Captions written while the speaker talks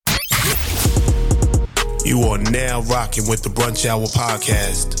You are now rocking with the Brunch Hour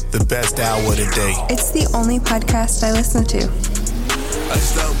Podcast, the best hour of the day. It's the only podcast I listen to.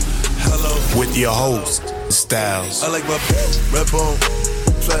 Hello. With your host, Styles. I like my red bone,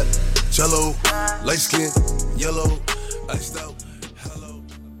 flat, jello, light skin, yellow, iced out. Hello.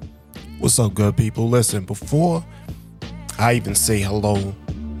 What's up, good people? Listen, before I even say hello,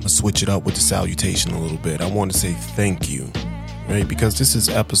 I'm gonna switch it up with the salutation a little bit. I want to say thank you, right? Because this is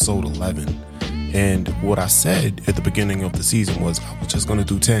episode 11. And what I said at the beginning of the season was I was just going to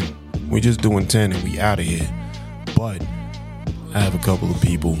do 10. We're just doing 10 and we out of here. But I have a couple of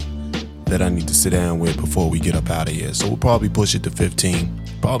people that I need to sit down with before we get up out of here. So we'll probably push it to 15.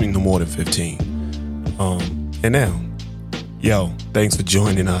 Probably no more than 15. And now, yo, thanks for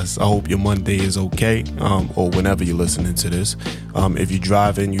joining us. I hope your Monday is okay, or whenever you're listening to this. If you're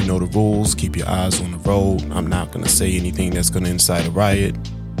driving, you know the rules. Keep your eyes on the road. I'm not going to say anything that's going to incite a riot.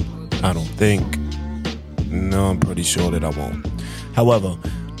 I don't think. No, I'm pretty sure that I won't. However,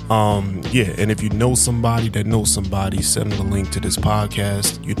 yeah, and if you know somebody that knows somebody, send them a link to this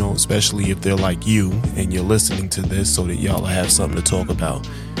podcast, you know, especially if they're like you and you're listening to this so that y'all have something to talk about.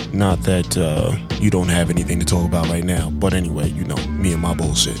 Not that you don't have anything to talk about right now, but anyway, you know, me and my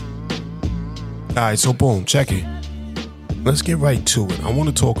bullshit. All right, so boom, check it. Let's get right to it. I want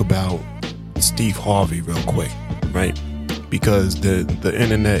to talk about Steve Harvey real quick, right? Because the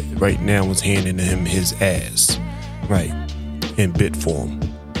internet right now is handing him his ass, right, in bit form.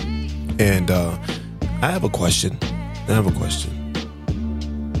 And I have a question.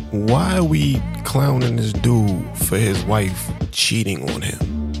 Why are we clowning this dude for his wife cheating on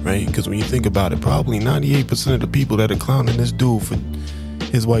him, right? Because when you think about it, probably 98% of the people that are clowning this dude for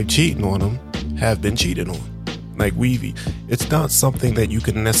his wife cheating on him have been cheated on. Like, it's not something that you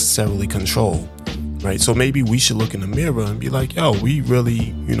can necessarily control. Right, so maybe we should look in the mirror and be like, yo, we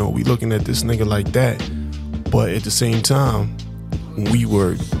really, you know, we looking at this nigga like that. But at the same time, we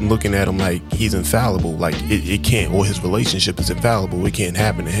were looking at him like he's infallible. Like it can't, or his relationship is infallible. It can't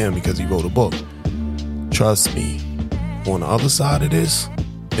happen to him because he wrote a book. Trust me, on the other side of this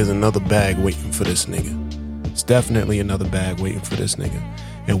is another bag waiting for this nigga. It's definitely another bag waiting for this nigga.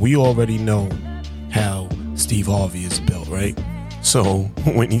 And we already know how Steve Harvey is built, right? So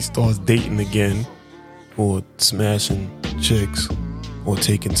when he starts dating again, or smashing chicks, or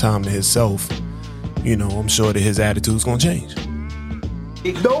taking time to himself, you know, I'm sure that his attitude's gonna change.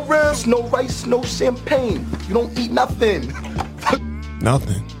 No ribs, no rice, no champagne. You don't eat nothing.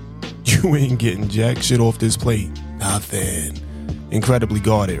 Nothing. You ain't getting jack shit off this plate. Nothing. Incredibly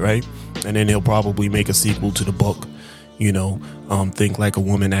guarded, right? And then he'll probably make a sequel to the book, you know, think like a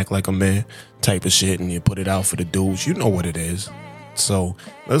woman, act like a man type of shit, and you put it out for the dudes. You know what it is. So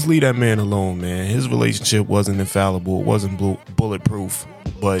let's leave that man alone, man. His relationship wasn't infallible. It wasn't bulletproof.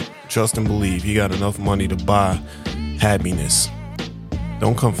 But trust and believe, he got enough money to buy happiness.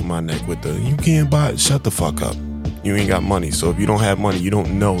 Don't come for my neck with the, you can't buy it. Shut the fuck up. You ain't got money. So if you don't have money, you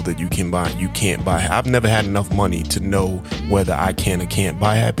don't know that you can't buy it. I've never had enough money to know whether I can or can't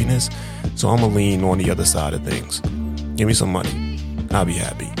buy happiness. So I'm going to lean on the other side of things. Give me some money. I'll be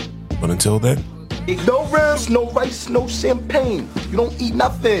happy. But until then, no ribs, no rice, no champagne. You don't eat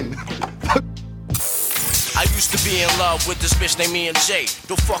nothing. I used to be in love with this bitch named me and Jay.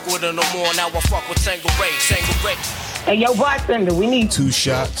 Don't fuck with her no more, now I fuck with Tango Ray. Hey, yo, bartender, we need 2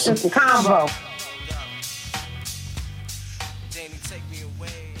 shots. Just a combo.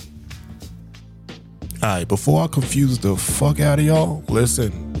 Alright, before I confuse the fuck out of y'all,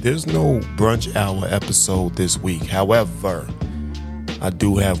 listen, there's no Brunch Hour episode this week. However, I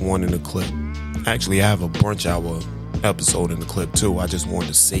do have one in the clip. Actually, I have a Brunch Hour episode in the clip too. I just wanted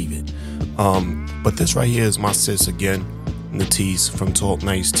to save it. But this right here is my sis again, Natisse from Talk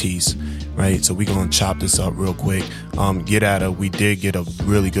Nice Tease, right? So we're going to chop this up real quick. Get at her. We did get a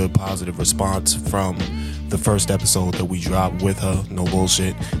really good positive response from the first episode that we dropped with her. No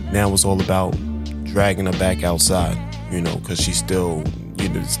bullshit. Now it's all about dragging her back outside, you know, because she's still, you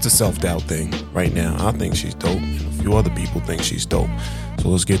know, it's the self-doubt thing right now. I think she's dope, and a few other people think she's dope. So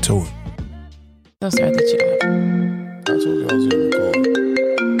let's get to it. So sorry that you That's what I was in the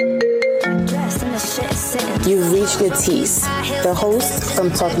You've reached Natisse, the host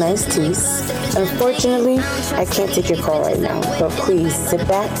from Talk Nice Tease. Unfortunately, I can't take your call right now, but please sit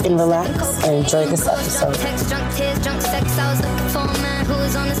back and relax and enjoy this episode.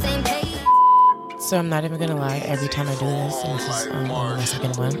 So I'm not even gonna lie, every time I do this, and this is my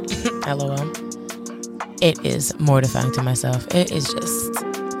second one, LOL, it is mortifying to myself. It is just,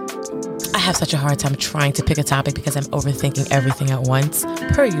 I have such a hard time trying to pick a topic because I'm overthinking everything at once,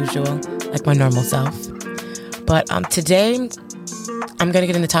 per usual, like my normal self. But today, I'm going to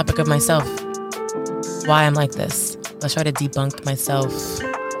get in the topic of myself. why I'm like this. Let's try to debunk myself,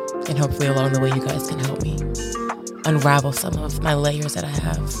 and hopefully along the way you guys can help me unravel some of my layers that I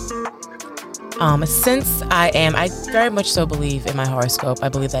have. Since I very much so believe in my horoscope. I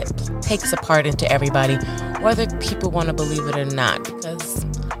believe that takes a part into everybody, whether people want to believe it or not, because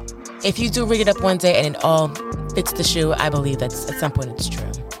if you do read it up one day and it all fits the shoe, I believe that at some point it's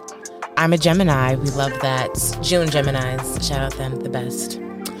true. I'm a Gemini. We love that. June Geminis. Shout out them, the best.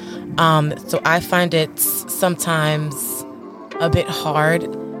 So I find it sometimes a bit hard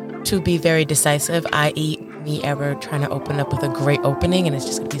to be very decisive, i.e. me ever trying to open up with a great opening and it's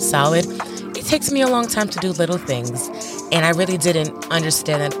just going to be solid. It takes me a long time to do little things. And I really didn't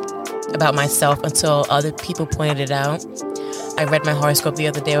understand that about myself until other people pointed it out. I read my horoscope the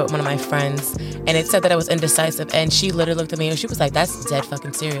other day with one of my friends, and it said that I was indecisive, and she literally looked at me and she was like, that's dead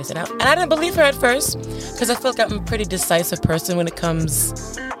fucking serious. And I didn't believe her at first, because I feel like I'm a pretty decisive person when it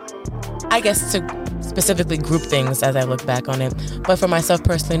comes, I guess, to specifically group things as I look back on it. But for myself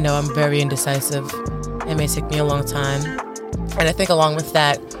personally, no, I'm very indecisive. It may take me a long time. And I think along with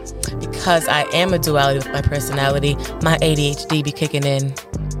that, because I am a duality with my personality, my ADHD be kicking in,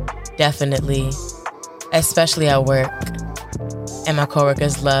 definitely, especially at work. And my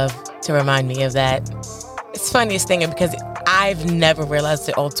coworkers love to remind me of that. It's the funniest thing because I've never realized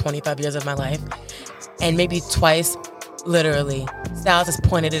it all 25 years of my life. And maybe twice, literally, Styles has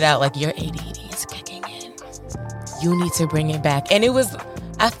pointed it out, like, your ADD is kicking in. You need to bring it back. And it was,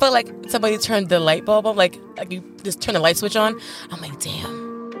 I felt like somebody turned the light bulb on, like you just turn the light switch on. I'm like,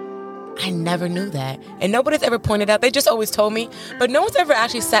 damn, I never knew that. And nobody's ever pointed out. They just always told me. But no one's ever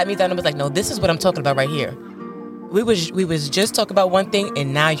actually sat me down and was like, no, this is what I'm talking about right here. We was just talking about one thing,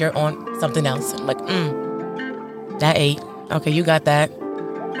 and now you're on something else. I'm like, that ate. Okay, you got that.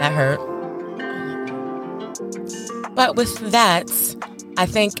 That hurt. But with that, I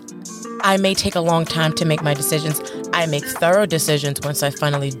think I may take a long time to make my decisions. I make thorough decisions once I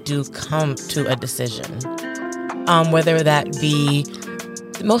finally do come to a decision. Whether that be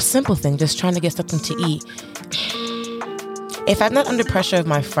the most simple thing, just trying to get something to eat. If I'm not under pressure of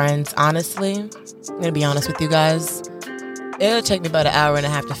my friends, honestly, I'm going to be honest with you guys, it'll take me about an hour and a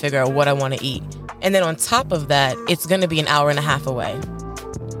half to figure out what I want to eat. And then on top of that, it's going to be an hour and a half away.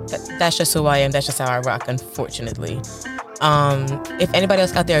 That's just who I am. That's just how I rock, unfortunately. If anybody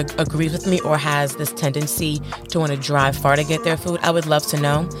else out there agrees with me or has this tendency to want to drive far to get their food, I would love to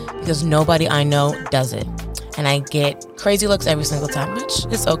know, because nobody I know does it. And I get crazy looks every single time, which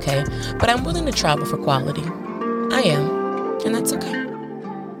is okay. But I'm willing to travel for quality. I am. And that's okay.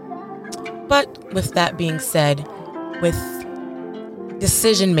 But with that being said, with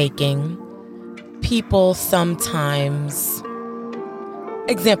decision making, people sometimes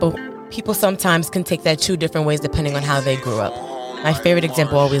can take that two different ways depending on how they grew up. My favorite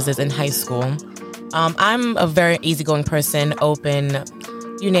example always is in high school. I'm a very easygoing person, open,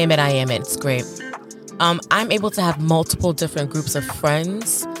 you name it, I am it. It's great. I'm able to have multiple different groups of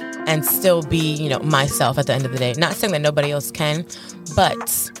friends and still be, myself at the end of the day. Not saying that nobody else can,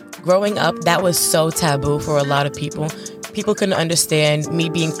 but growing up, that was so taboo for a lot of people. People couldn't understand me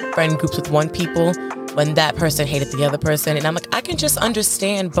being friend groups with one people when that person hated the other person. And I'm like, I can just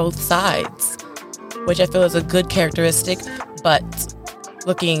understand both sides, which I feel is a good characteristic. But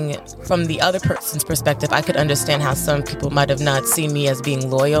looking from the other person's perspective, I could understand how some people might have not seen me as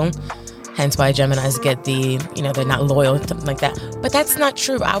being loyal. Hence why Geminis get the, they're not loyal, something like that. But that's not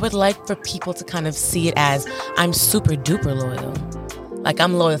true. I would like for people to kind of see it as I'm super duper loyal. Like,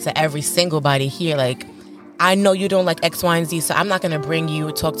 I'm loyal to every single body here. Like, I know you don't like X, Y, and Z, so I'm not going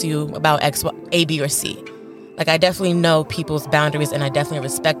to talk to you about X, A, B, or C. Like, I definitely know people's boundaries, and I definitely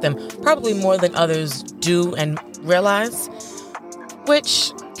respect them, probably more than others do and realize,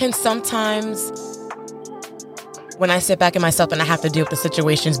 which can sometimes, when I sit back in myself and I have to deal with the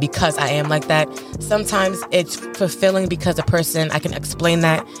situations because I am like that, sometimes it's fulfilling because the person, I can explain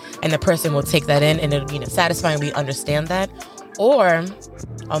that, and the person will take that in, and it'll, satisfying, we understand that. Or,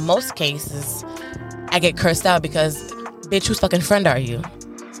 on most cases, I get cursed out because, bitch, whose fucking friend are you?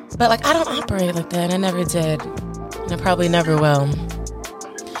 But, I don't operate like that. I never did. And I probably never will.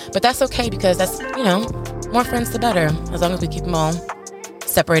 But that's okay because that's, more friends the better. As long as we keep them all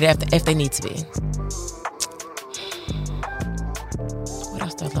separated if they need to be. What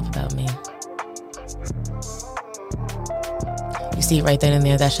else do I love about me? You see right then and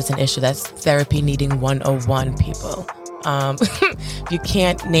there, that's just an issue. That's therapy needing 101, people. If you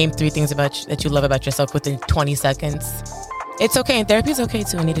can't name 3 things that you love about yourself within 20 seconds, it's okay. And therapy is okay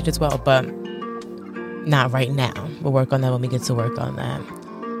too. I need it as well, but not right now. We'll work on that when we get to work on that.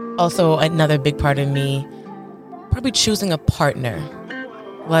 Also, another big part of me, probably choosing a partner.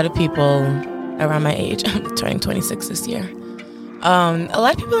 A lot of people around my age. I'm turning 26 this year. A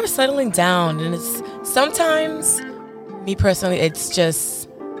lot of people are settling down, and it's sometimes, me personally, it's just,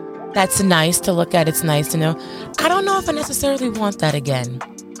 that's nice to look at. It's nice to know. I don't know if I necessarily want that again.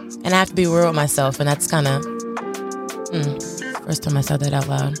 And I have to be real with myself, and that's kind of, first time I said that out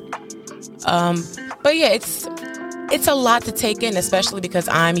loud. But yeah, it's a lot to take in, especially because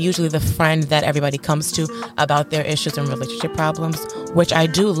I'm usually the friend that everybody comes to about their issues and relationship problems, which I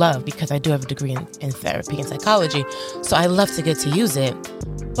do love because I do have a degree in therapy and psychology. So I love to get to use it.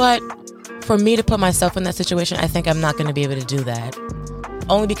 But for me to put myself in that situation, I think I'm not going to be able to do that.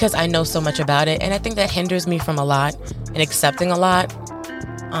 Only because I know so much about it. And I think that hinders me from a lot and accepting a lot.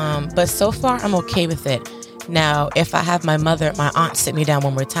 But so far, I'm okay with it. Now, if I have my aunt sit me down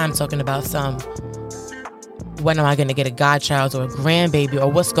one more time talking about when am I going to get a godchild or a grandbaby, or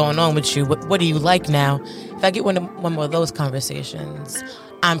what's going on with you? What do you like now? If I get one more of those conversations,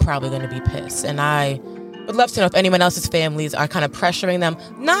 I'm probably going to be pissed. And I would love to know if anyone else's families are kind of pressuring them,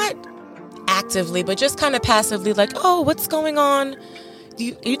 not actively, but just kind of passively, like, oh, what's going on? Are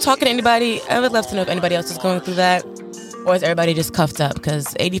you talking to anybody? I would love to know if anybody else is going through that. Or is everybody just cuffed up? Because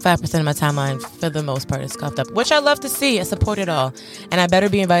 85% of my timeline, for the most part, is cuffed up, which I love to see. I support it all. And I better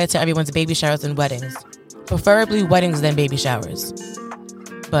be invited to everyone's baby showers and weddings. Preferably weddings than baby showers.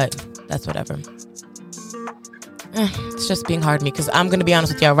 But that's whatever. It's just being hard on me because I'm going to be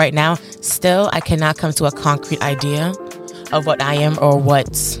honest with y'all right now. Still, I cannot come to a concrete idea of what I am or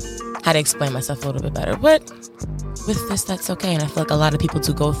how to explain myself a little bit better. But with this, that's okay. And I feel like a lot of people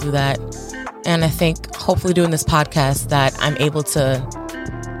do go through that. And I think hopefully doing this podcast that I'm able to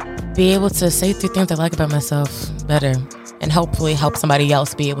say 3 things I like about myself better and hopefully help somebody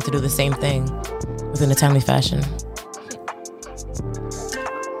else be able to do the same thing within a timely fashion.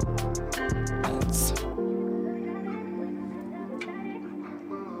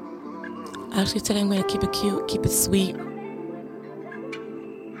 Actually, today I'm going to keep it cute, keep it sweet.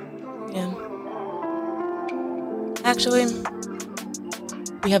 Yeah. Actually,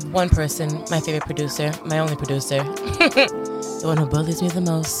 we have one person, my favorite producer, my only producer, the one who bullies me the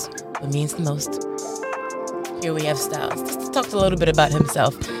most, but means the most. Here we have Styles. Just talk a little bit about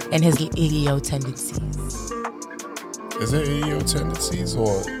himself and his Leo tendencies. Is it Leo tendencies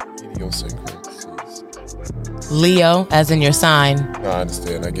or idiosyncrasies? Leo, as in your sign. No, I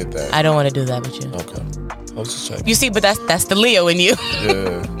understand. I get that. I don't want to do that with you. Okay. I was just checking. You see, but that's the Leo in you.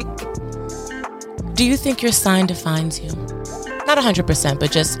 Yeah. Do you think your sign defines you? Not 100%,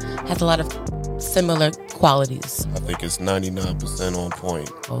 but just has a lot of similar qualities. I think it's 99% on point.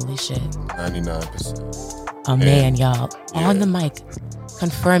 Holy shit. 99%. A man, y'all, on the mic,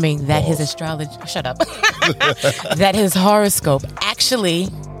 confirming that his astrology, shut up, that his horoscope actually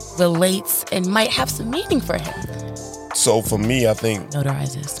relates and might have some meaning for him. So for me, I think...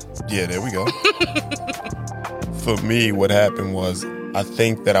 Notarizes. Yeah, there we go. For me, what happened was, I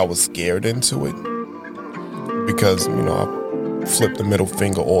think that I was scared into it. Because, I flipped the middle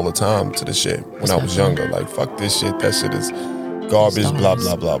finger all the time to the shit when I was younger. Like, fuck this shit, that shit is garbage, blah,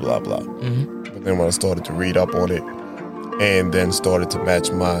 blah, blah, blah, blah. Mm-hmm. But then when I started to read up on it and then started to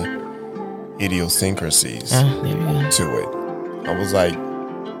match my idiosyncrasies to it, I was like,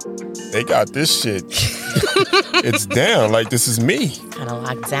 they got this shit. It's down. Like, this is me. Kind of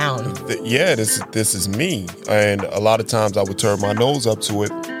locked down. Yeah, this is me. And a lot of times I would turn my nose up to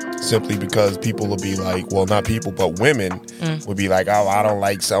it simply because people will be like, well, not people, but women would be like, oh, I don't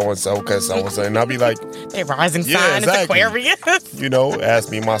like so-and-so because so-and-so. And I'll be like... Their rising sign is Aquarius.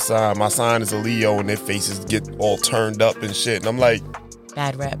 Ask me my sign. My sign is a Leo and their faces get all turned up and shit. And I'm like...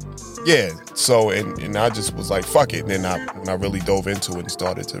 Bad rep. Yeah. So, and I just was like, fuck it. And then when I really dove into it and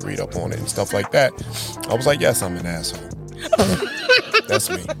started to read up on it and stuff like that, I was like, yes, I'm an asshole. That's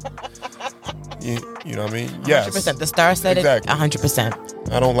me. You know what I mean? Yes. 100%. The star said it.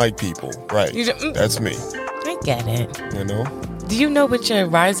 100%. I don't like people. Right. That's me. I get it. You know? Do you know what your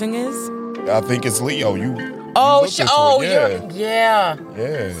rising is? I think it's Leo. Yeah.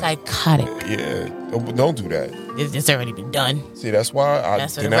 Psychotic. Yeah. Don't do that. It's already been done. See, that's why I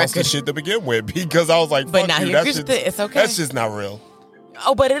denounced the shit to begin with, because I was like, but now it's okay. That's just not real.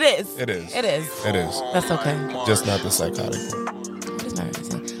 Oh, but it is. It is. It is. It is. That's okay. Just not the psychotic one. What is my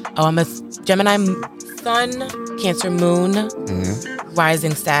rising? Oh, I'm a Gemini sun, Cancer moon,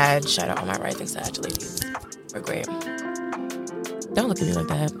 rising Sag. Shout out all my rising Sag ladies. We're great. Don't look at me like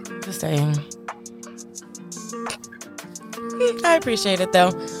that. Just saying. I appreciate it,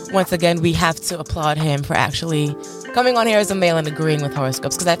 though. Once again, we have to applaud him for actually coming on here as a male and agreeing with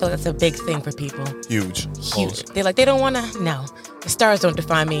horoscopes, because I feel like that's a big thing for people. Huge. They don't want to. No, the stars don't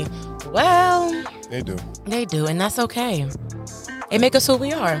define me. Well, they do. They do, and that's okay. They make us who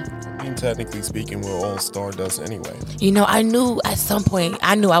we are. mean, technically speaking, we're all stardust anyway. You know, I knew at some point,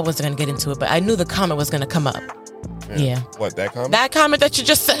 I wasn't going to get into it, but I knew the comment was going to come up. Yeah. What, that comment? That comment that you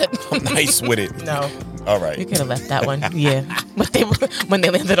just said. I'm nice with it. No. All right. You could have left that one. Yeah. When they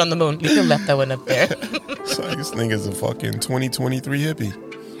landed on the moon, you could have left that one up there. So this nigga's a fucking 2023 hippie.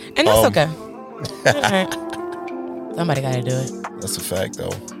 And that's okay. All right. Somebody got to do it. That's a fact,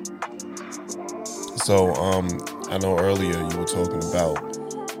 though. So, I know earlier you were talking about,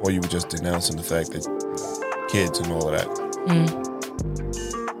 or you were just denouncing the fact that kids and all of that.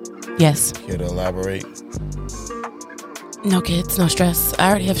 Yes. Care to elaborate? No kids, no stress. I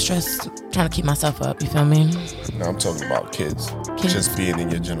already have stress trying to keep myself up. You feel me? No, I'm talking about kids. Just being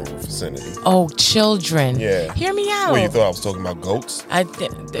in your general vicinity. Oh, children. Yeah. Hear me out. Well, you thought I was talking about goats?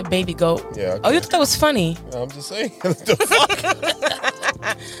 The baby goat. Yeah. Okay. Oh, you thought that was funny? I'm just saying. What the fuck?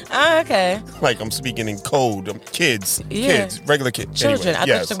 Okay. Like I'm speaking in code. I'm kids. Yeah. Kids. Regular kids. Children. Anyway, I thought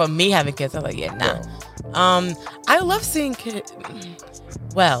you were talking about me having kids. I was like, yeah, nah. No. I love seeing kids.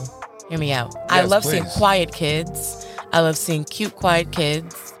 Well, hear me out. Yes, I love please. seeing quiet kids. I love seeing cute, quiet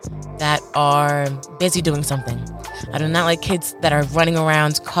kids that are busy doing something. I do not like kids that are running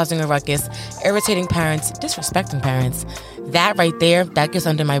around, causing a ruckus, irritating parents, disrespecting parents. That right there, that gets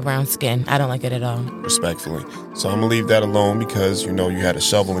under my brown skin. I don't like it at all. Respectfully. So I'm going to leave that alone because, you know, you had a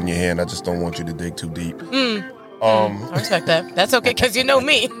shovel in your hand. I just don't want you to dig too deep. I respect that. That's okay because you know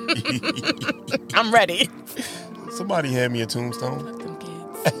me. I'm ready. Somebody hand me a tombstone. Fuck them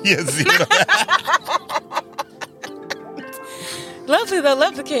kids. Yes. Lovely though,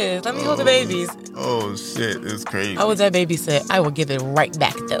 love the kids. Let me hold the babies. Oh, shit. It's crazy. I was that babysit. I will give it right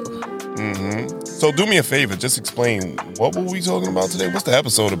back though. Mm-hmm. So do me a favor. Just explain, what were we talking about today? What's the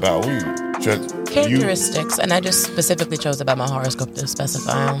episode about? Characteristics. And I just specifically chose about my horoscope to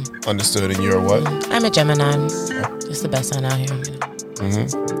specify them. Understood. And you're what? I'm a Gemini. Just the best sign out here. Mm-hmm.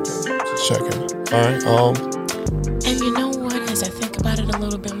 Just checking. All right. And you know what? As I think about it a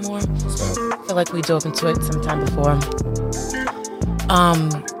little bit more, I So, feel like we dove into it sometime before.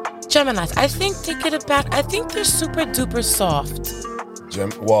 Geminis, I think they're super duper soft.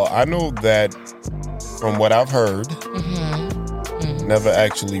 well, I know that from what I've heard, never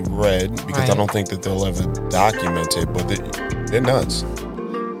actually read, because I don't think that they'll ever document it, but they're nuts.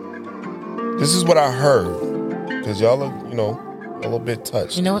 This is what I heard, because y'all are, you know, a little bit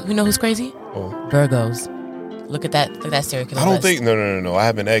touched. You know who's crazy? Oh. Virgos. Look at that serial killer. I don't list. think, no. I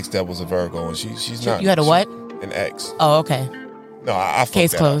have an ex that was a Virgo, and she's not. You had a what? An ex. Oh, okay. No, I fucked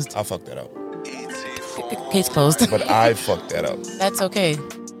Case that closed. up. I fucked that up. Case closed. But I fucked that up. That's okay.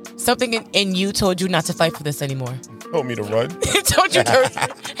 Something in you told you not to fight for this anymore. Told me to run. It told you to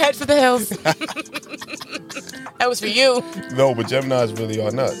head for the hills. That was for you. No, but Geminis really are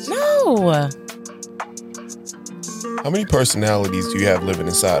nuts. No. How many personalities do you have living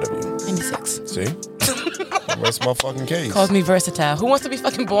inside of you? 96. See? That's my fucking case. Calls me versatile. Who wants to be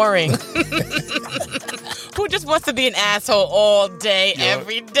fucking boring? Who just wants to be an asshole all day,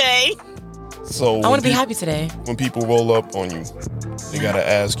 every day? So I want to be happy today. When people roll up on you, they gotta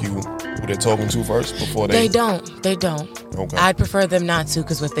ask you who they're talking to first before They don't. Okay. I'd prefer them not to,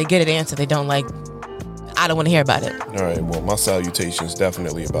 because if they get an answer they don't like, I don't want to hear about it. All right. Well, my salutation is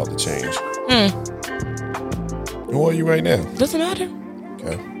definitely about to change. Who are you right now? Doesn't matter.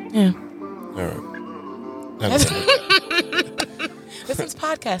 Okay. Yeah. All right. Listen to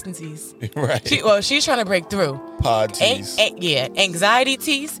podcasting tease. Right. She's trying to break through. Pod tease. Yeah. Anxiety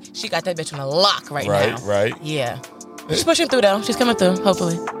tease. She got that bitch on a lock right now. Right. Yeah. She's pushing through though. She's coming through,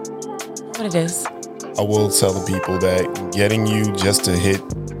 hopefully. What it is. I will tell the people that getting you just to hit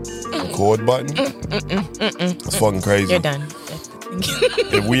the record button, it's fucking crazy. You're done.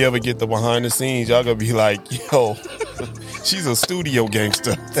 If we ever get the behind the scenes, y'all gonna be like, yo, she's a studio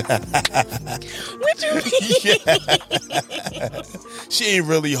gangster. What you mean? Yeah. She ain't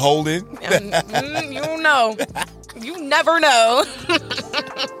really holding. You don't know. You never know.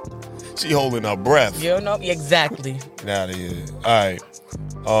 She holding her breath. You don't know. Exactly. Get out of here. All right.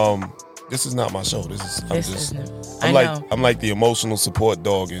 This is not my show. I'm like the emotional support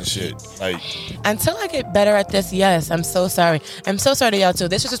dog and shit. Like, until I get better at this, yes, I'm so sorry. I'm so sorry to y'all too.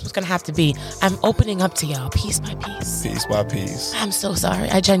 This is just what's gonna have to be. I'm opening up to y'all piece by piece. Piece by piece. I'm so sorry.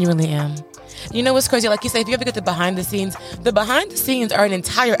 I genuinely am. You know what's crazy? Like you say, if you ever get the behind the scenes are an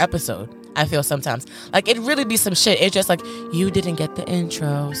entire episode. I feel sometimes. Like it really be some shit. It's just like, you didn't get the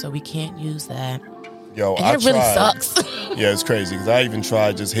intro, so we can't use that. Yo, and it really sucks. Yeah, it's crazy because I even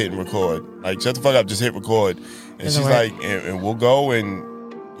tried just hitting record. Like, shut the fuck up, just hit record. And she's like, and we'll go and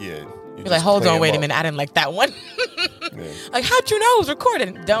yeah. You're like, hold on, wait a minute, I didn't like that one. Yeah. Like, how'd you know it was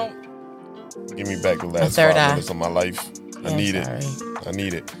recording? Don't give me back the last 5 minutes of my life. I need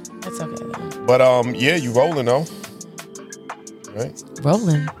it. That's okay though. But yeah, you rolling though, right?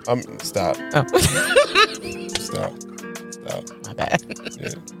 Rolling. Stop. Oh. Stop. My bad. Yeah.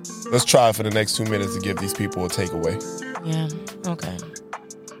 Let's try for the next 2 minutes to give these people a takeaway. Yeah. Okay.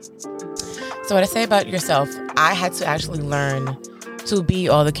 So what I say about yourself, I had to actually learn to be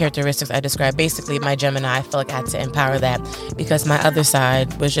all the characteristics I described. Basically, my Gemini, I feel like I had to empower that because my other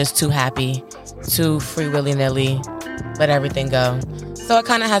side was just too happy, too free willy-nilly, let everything go. So I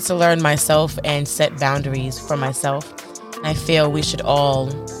kind of had to learn myself and set boundaries for myself. And I feel we should all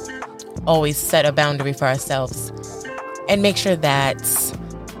always set a boundary for ourselves and make sure that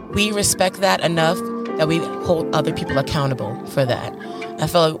we respect that enough that we hold other people accountable for that. I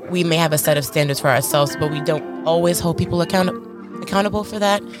feel like we may have a set of standards for ourselves, but we don't always hold people accountable for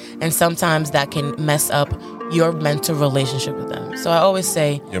that. And sometimes that can mess up your mental relationship with them. So I always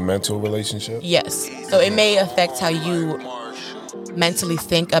say... Your mental relationship? Yes. So it may affect how you mentally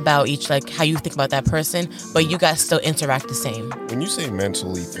think about how you think about that person, but you guys still interact the same. When you say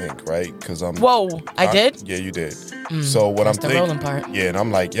mentally think, right? Because I did? Yeah, you did. So what I'm thinking... the rolling part. Yeah, and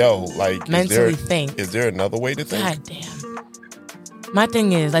I'm like, yo, like... Mentally think. Is there another way to think? God damn. My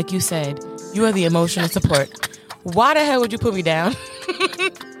thing is, like you said, you are the emotional support. Why the hell would you put me down?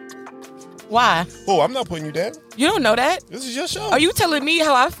 Why? Oh, I'm not putting you down. You don't know that. This is your show. Are you telling me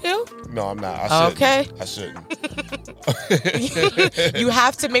how I feel? No, I'm not. I shouldn't. You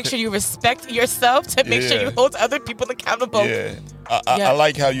have to make sure you respect yourself to make sure you hold other people accountable. Yeah. I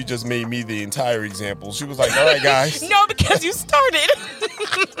like how you just made me the entire example. She was like, all right, guys. No, because you started.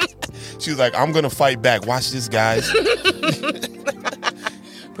 She was like, I'm going to fight back. Watch this, guys.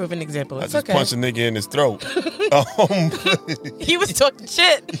 Proven example. It's I just punched a nigga in his throat. He was talking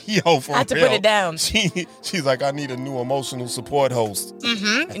shit. Yo, for I had to real. put it down. She's like, I need a new emotional support host.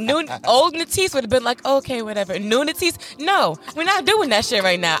 Mm-hmm. Old Natisse would have been like, okay, whatever. New Natisse, no, we're not doing that shit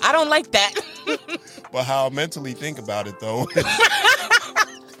right now. I don't like that. But how I mentally think about it, though.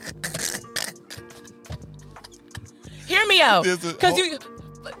 Hear me out. Because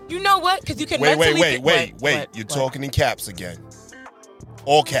you know what? Because you can mentally Wait. You're talking in caps again.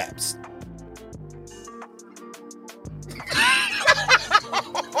 All caps.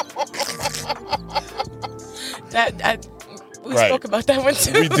 We spoke about that one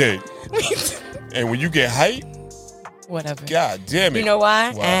too. We did. And when you get hype, whatever. God damn it. You know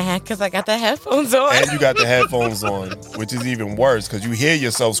why? Because I got the headphones on. And you got the headphones on, which is even worse because you hear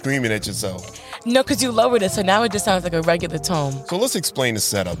yourself screaming at yourself. No, because you lowered it, so now it just sounds like a regular tone. So let's explain the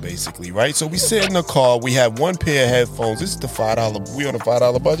setup, basically, right? So we sit in the car, we have one pair of headphones. This is the $5. We on a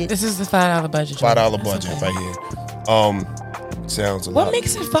 $5 budget? This is the $5 budget. $5 budget right here. Sounds a lot. What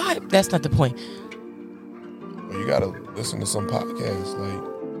makes it $5? That's not the point. Well, you gotta listen to some podcasts, like.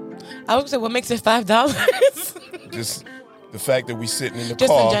 I would say, what makes it $5? Just the fact that we sitting in the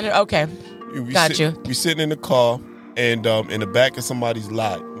just car. Just in general, okay. Got you. We sitting in the car and in the back of somebody's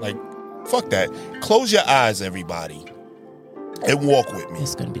lot, like. Fuck that. Close your eyes, everybody, and walk with me.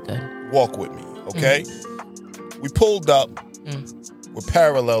 It's gonna be good. Walk with me, okay? We pulled up. We're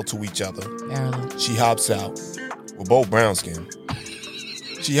parallel to each other. Parallel. She hops out. We're both brown skin.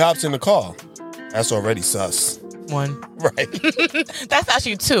 She hops in the car. That's already sus. One. Right. That's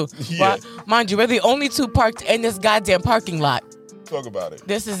actually two. Yeah. Well, mind you, we're the only two parked in this goddamn parking lot. Talk about it.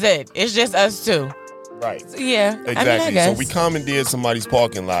 This is it. It's just us two. Right. So, yeah. Exactly. I guess. So we commandeered somebody's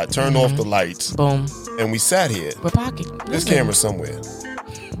parking lot, turned off the lights. Boom. And we sat here. We're parking. There's camera somewhere.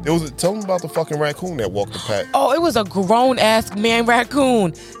 Tell them about the fucking raccoon that walked the path. Oh, it was a grown-ass man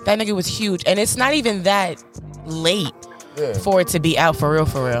raccoon. That nigga was huge. And it's not even that late for it to be out for real,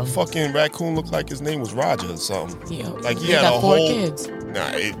 for real. Fucking raccoon looked like his name was Roger or something. Yeah. Like he had got a four kids.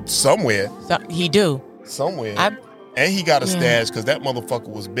 Somewhere. He do. Somewhere. And he got a stash because that motherfucker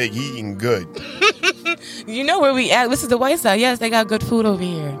was big. He eating good. You know where we at. This is the White Side. Yes, they got good food over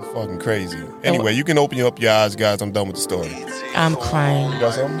here. Fucking crazy. Anyway, you can open up your eyes, guys. I'm done with the story. I'm crying. You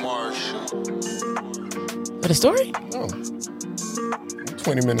got something? For the story? No.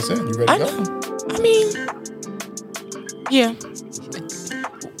 20 minutes in. You ready to go? Know. I mean, yeah.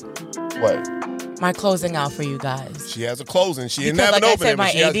 What? My closing out for you guys. She has a closing. She didn't because have like an I opening. said, my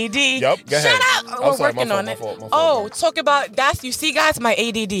ADD. Yep, go ahead. Shut up. We're working on it. My fault. Oh, talk about that. You see, guys, my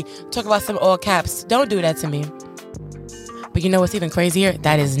ADD. Talk about some all caps. Don't do that to me. But you know what's even crazier?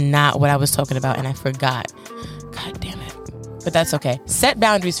 That is not what I was talking about, and I forgot. God damn it. But that's okay. Set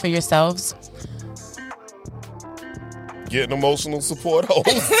boundaries for yourselves. Get an emotional support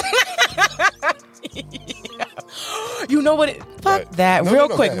host. Yeah. You know what? Fuck what? that. No, real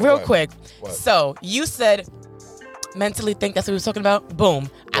no, quick. What? So you said mentally think. That's what we were talking about. Boom.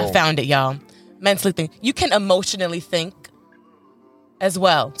 I found it, y'all. Mentally think. You can emotionally think as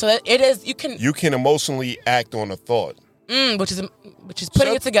well. So it is, you can emotionally act on a thought. Which is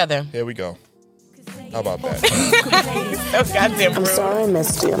putting it together. Here we go. How about that? I'm sorry I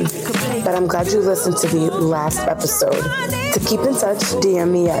missed you, but I'm glad you listened to the last episode. To keep in touch,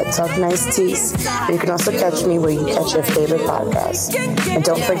 DM me at Talk Nice Teas. You can also catch me where you catch your favorite podcast. And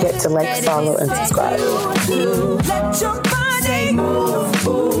don't forget to like, follow, and subscribe.